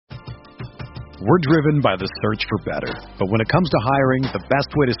We're driven by the search for better. But when it comes to hiring, the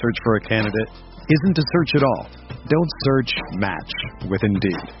best way to search for a candidate isn't to search at all. Don't search, match with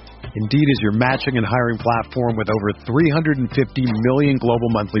Indeed. Indeed is your matching and hiring platform with over 350 million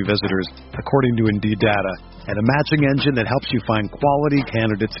global monthly visitors, according to Indeed data, and a matching engine that helps you find quality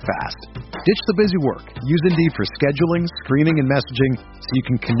candidates fast. Ditch the busy work. Use Indeed for scheduling, screening, and messaging so you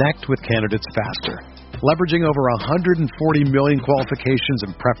can connect with candidates faster. Leveraging over 140 million qualifications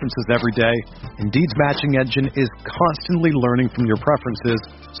and preferences every day, Indeed's matching engine is constantly learning from your preferences,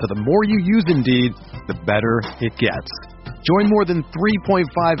 so the more you use Indeed, the better it gets. Join more than 3.5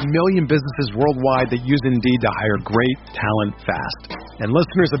 million businesses worldwide that use Indeed to hire great talent fast. And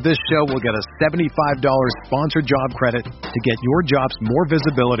listeners of this show will get a $75 sponsored job credit to get your jobs more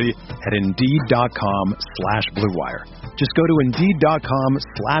visibility at Indeed.com/Blue Wire. Just go to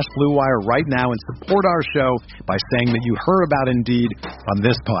Indeed.com/Blue Wire right now and support our show by saying that you heard about Indeed on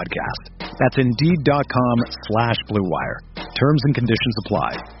this podcast. That's Indeed.com/Blue Wire. Terms and conditions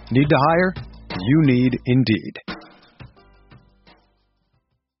apply. Need to hire? You need Indeed.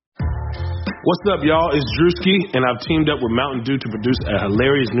 What's up, y'all? It's Drewski, and I've teamed up with Mountain Dew to produce a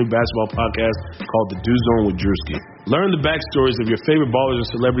hilarious new basketball podcast called The Dew Zone with Drewski. Learn the backstories of your favorite ballers and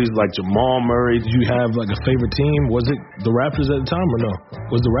celebrities like Jamal Murray. Did you have like a favorite team? Was it the Raptors at the time or no?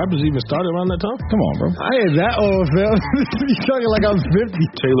 Was the Raptors even started around that time? Come on, bro. I ain't that old, Phil. You're talking like I'm 50.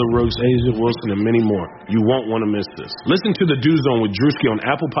 Taylor Rooks, Asia Wilson, and many more. You won't want to miss this. Listen to The Dew Zone with Drewski on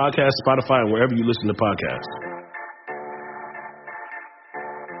Apple Podcasts, Spotify, and wherever you listen to podcasts.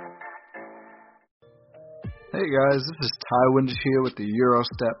 Hey guys, this is Ty Windish here with the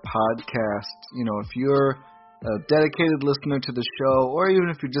Eurostep podcast. You know, if you're a dedicated listener to the show, or even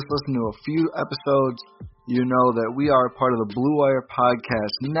if you just listen to a few episodes, you know that we are part of the Blue Wire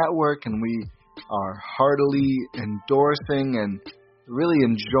Podcast Network, and we are heartily endorsing and really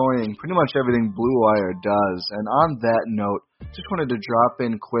enjoying pretty much everything Blue Wire does. And on that note, just wanted to drop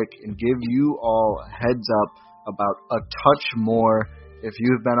in quick and give you all a heads up about A Touch More. If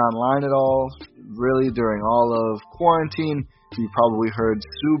you've been online at all, really during all of quarantine, you probably heard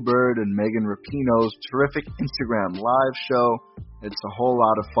Sue Bird and Megan Rapinoe's terrific Instagram live show. It's a whole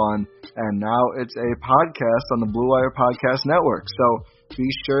lot of fun, and now it's a podcast on the Blue Wire Podcast Network. So be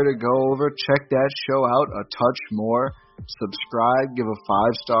sure to go over, check that show out, A Touch More. Subscribe, give a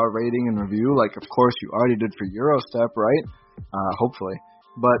 5-star rating and review, like of course you already did for Eurostep, right? Hopefully.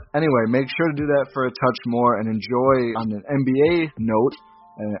 But anyway, make sure to do that for A Touch More and enjoy, on an NBA note,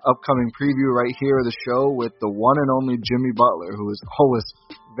 an upcoming preview right here of the show with the one and only Jimmy Butler, who is always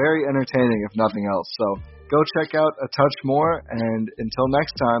very entertaining, if nothing else. So go check out A Touch More, and until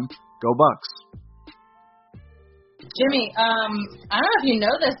next time, go Bucks. Jimmy, I don't know if you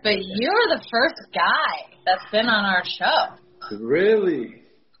know this, but you're the first guy that's been on our show. Really?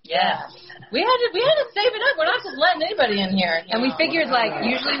 Yeah. We had to save it up. We're not just letting anybody in here. And we figured, like,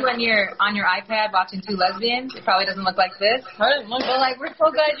 usually when you're on your iPad watching two lesbians, it probably doesn't look like this. But, like, we're so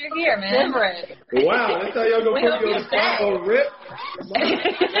glad you're here, man. Different. Wow, that's how y'all gonna put you on the spot on Rip?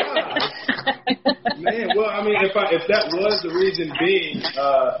 Man, well, I mean, if that was the reason being,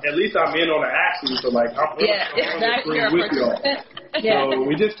 at least I'm in on the action, so, like, I'm on the screen with y'all. Yeah. So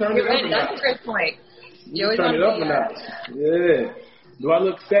we just turned it up a notch. That's a great point. You always turn it up a notch. Yeah. Do I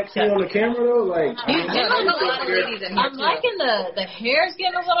look sexy on the camera though? Like, there's a lot of ladies in here. I'm liking the hair's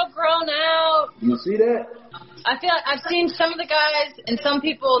getting a little grown out. You see that? I feel like I've seen some of the guys and some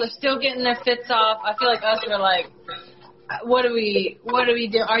people, they're still getting their fits off. I feel like us are like, what do we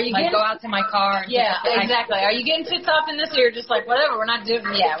do? Are you like, getting, go out to my car? And exactly. Are you getting fits off in this, or you're just like, whatever, we're not doing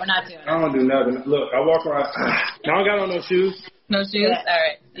it? I don't do nothing. Look, I walk around. I don't got on no shoes. No shoes? Yeah. All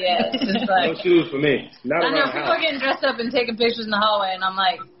right. Yeah. It's just like, no shoes for me. Not I know around the people house. are getting dressed up and taking pictures in the hallway, and I'm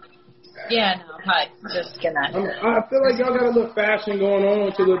like, yeah, no, hi. Just cannot. I feel like y'all got a little fashion going on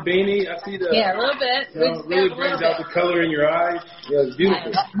with your little beanie. I see the. Yeah, a little bit. You know, it really brings out the color in your eyes. Yeah, it's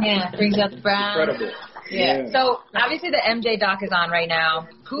beautiful. Yeah, brings out the brown. Incredible. Yeah. So obviously the MJ doc is on right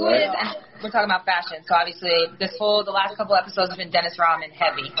now. Who is? And we're talking about fashion. So obviously the last couple episodes have been Dennis Rodman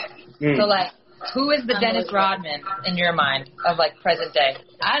heavy. So like, who is the Dennis Rodman in your mind of like present day?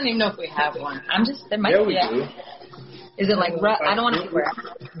 I don't even know if we have one. There might be. We do. Is it like I don't want to swear.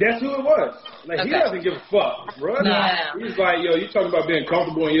 That's who it was. Like, he doesn't give a fuck, bro. Yeah. He's like, yo, you talking about being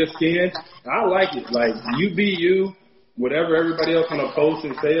comfortable in your skin. I like it. Like, you be you. Whatever everybody else on the post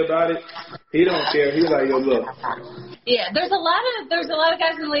and say about it, he don't care. He's like, yo, look. Yeah, there's a lot of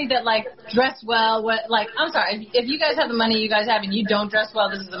guys in the league that like dress well. I'm sorry, if you guys have the money you guys have and you don't dress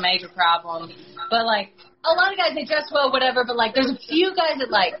well, this is a major problem. But, like, a lot of guys, they dress well, whatever, but, like, there's a few guys that,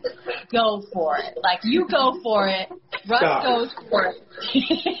 like, go for it. Like, you go for it. Russ goes for it.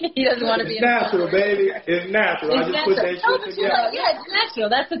 He doesn't want to be in natural, baby. It's natural. I just put that shit together. Yeah, it's natural.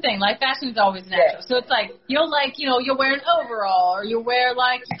 That's the thing. Like, fashion is always natural. So it's like, you'll wear an overall, or you'll wear,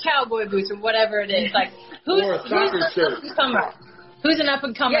 like, cowboy boots, or whatever it is. Like, who's an up-and-comer? Who's an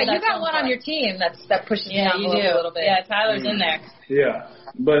up-and-comer? Yeah, you got one on your team that pushes you down a little bit. Yeah, Tyler's in there. Yeah.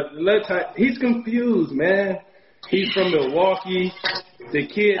 But he's confused, man. He's from Milwaukee. The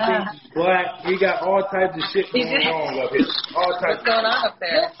kid thinks he's black. He got all types of shit going on up here. All types. What's going on up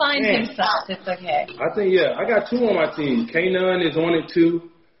there? He'll find himself. It's okay. I think, I got 2 on my team. K-Nun is on it, too.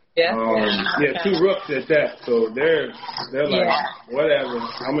 Yeah? 2 rooks at that. So they're like, whatever.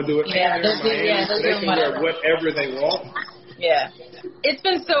 I'm going to do it. Yeah, they can wear whatever they want. Yeah. It's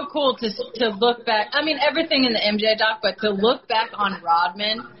been so cool to look back. I mean, everything in the MJ doc, but to look back on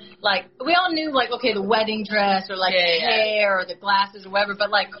Rodman, like, we all knew, like, okay, the wedding dress or, like, the hair or the glasses or whatever, but,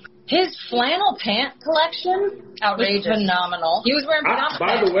 like, his flannel pant collection outrageous. Was phenomenal. He was wearing pants.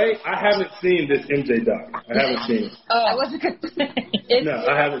 By the way, I haven't seen this MJ doc. I haven't seen it. I wasn't going to say. No,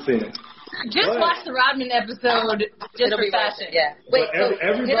 I haven't seen it. Just watch the Rodman episode just for fashion. Yeah. Wait,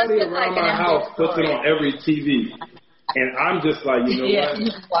 everybody around my house puts it on every TV. And I'm just like, you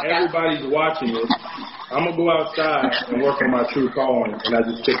know what? Everybody's watching it. I'm going to go outside and work on my true calling, and I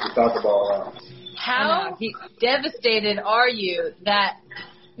just kick the soccer ball out. How devastated are you that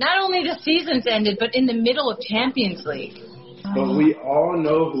not only the season's ended, but in the middle of Champions League? But we all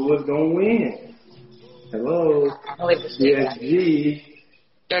know who is going to win. Hello? PSG.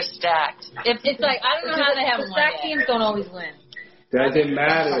 They're stacked. It's like, I don't know how they haven't won. Stacked teams don't always win. Doesn't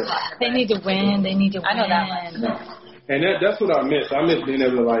matter. They need to win. I know that much. And that's what I miss. I miss being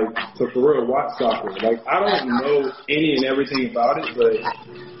able to for real, watch soccer. Like, I don't know any and everything about it, but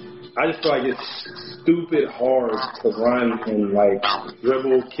I just feel like it's stupid hard to run and, like,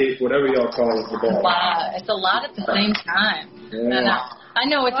 dribble, kick, whatever y'all call it, the ball. It's a lot at the same time. Yeah. I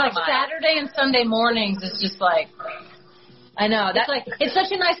know. It's like Saturday and Sunday mornings. It's just like, I know. It's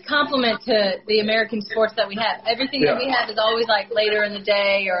such a nice compliment to the American sports that we have. Everything that we have is always like later in the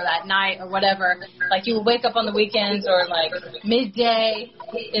day or at night or whatever. Like you wake up on the weekends or like midday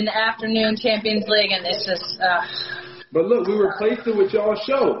in the afternoon, Champions League, and it's just. But look, we replaced it with y'all's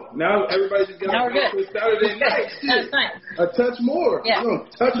show. Now everybody just got to go to Saturday night. A touch more. Yeah.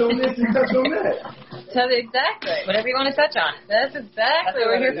 Touch on this and touch on that. Exactly. Whatever you want to touch on. That's exactly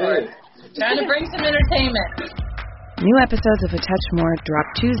what we're here for. Trying to bring some entertainment. New episodes of A Touch More drop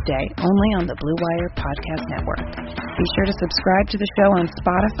Tuesday only on the Blue Wire Podcast Network. Be sure to subscribe to the show on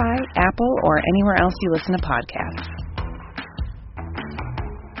Spotify, Apple, or anywhere else you listen to podcasts.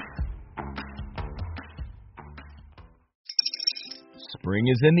 Spring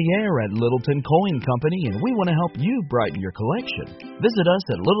is in the air at Littleton Coin Company, and we want to help you brighten your collection. Visit us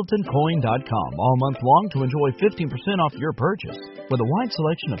at littletoncoin.com all month long to enjoy 15% off your purchase. With a wide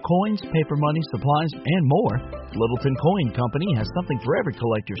selection of coins, paper money, supplies, and more, Littleton Coin Company has something for every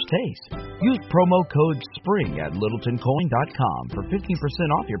collector's taste. Use promo code SPRING at littletoncoin.com for 15%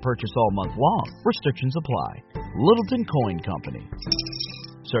 off your purchase all month long. Restrictions apply. Littleton Coin Company.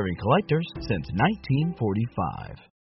 Serving collectors since 1945.